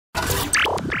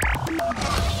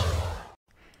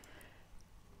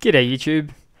G'day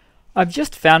YouTube. I've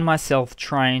just found myself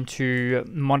trying to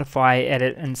modify,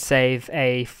 edit and save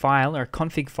a file or a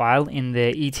config file in the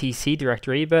etc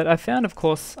directory, but I found of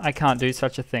course I can't do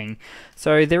such a thing.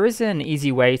 So there is an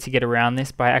easy way to get around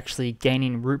this by actually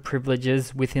gaining root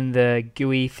privileges within the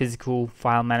GUI physical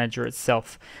file manager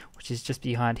itself, which is just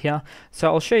behind here.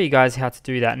 So I'll show you guys how to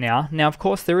do that now. Now of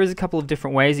course there is a couple of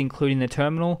different ways, including the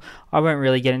terminal. I won't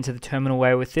really get into the terminal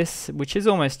way with this, which is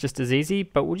almost just as easy,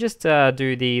 but we'll just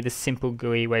do the simple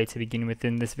GUI way to begin with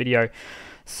in this video.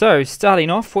 So starting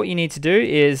off, what you need to do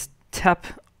is tap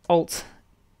Alt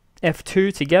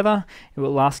F2 together. It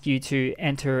will ask you to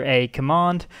enter a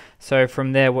command. So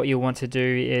from there what you'll want to do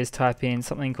is type in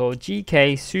something called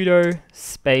gk sudo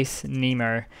space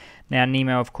Nemo. Now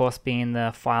Nemo of course being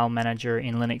the file manager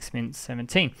in Linux Mint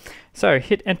 17. So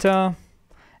hit enter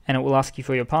and it will ask you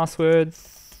for your password.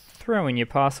 Throw in your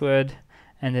password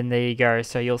and then there you go.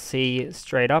 So you'll see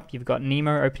straight up you've got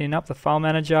Nemo opening up the file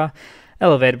manager,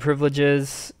 elevated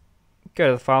privileges, go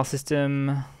to the file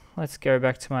system. Let's go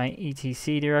back to my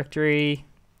etc directory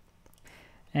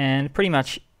and pretty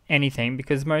much anything,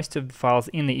 because most of the files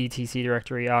in the etc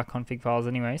directory are config files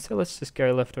anyway. So let's just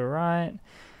go left or right,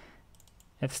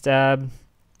 F-stab,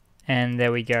 and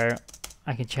there we go.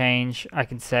 I can change, I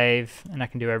can save, and I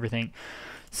can do everything.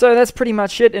 So that's pretty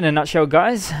much it in a nutshell,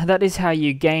 guys. That is how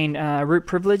you gain root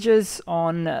privileges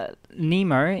on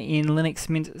Nemo in Linux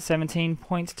Mint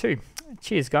 17.2.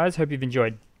 Cheers, guys. Hope you've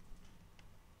enjoyed.